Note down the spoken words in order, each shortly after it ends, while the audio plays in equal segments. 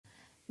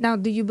Now,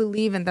 do you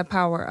believe in the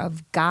power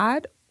of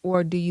God,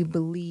 or do you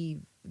believe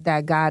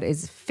that God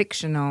is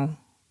fictional,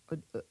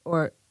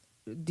 or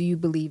do you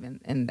believe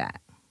in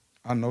that?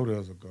 I know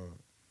there's a God.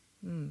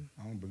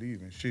 I don't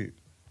believe in shit.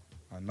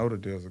 I know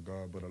that there's a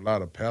God, but a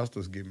lot of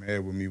pastors get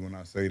mad with me when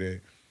I say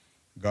that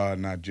God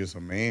not just a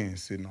man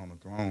sitting on a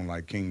throne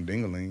like King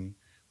Dingaling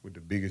with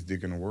the biggest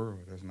dick in the world.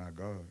 That's not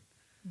God.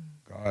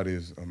 God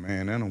is a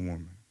man and a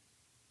woman.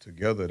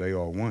 Together they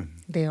are one.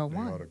 They are They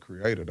are one. the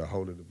creator, the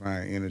holy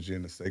divine energy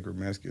and the sacred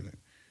masculine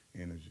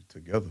energy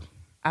together.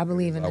 I That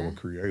believe is in our that.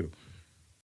 creator.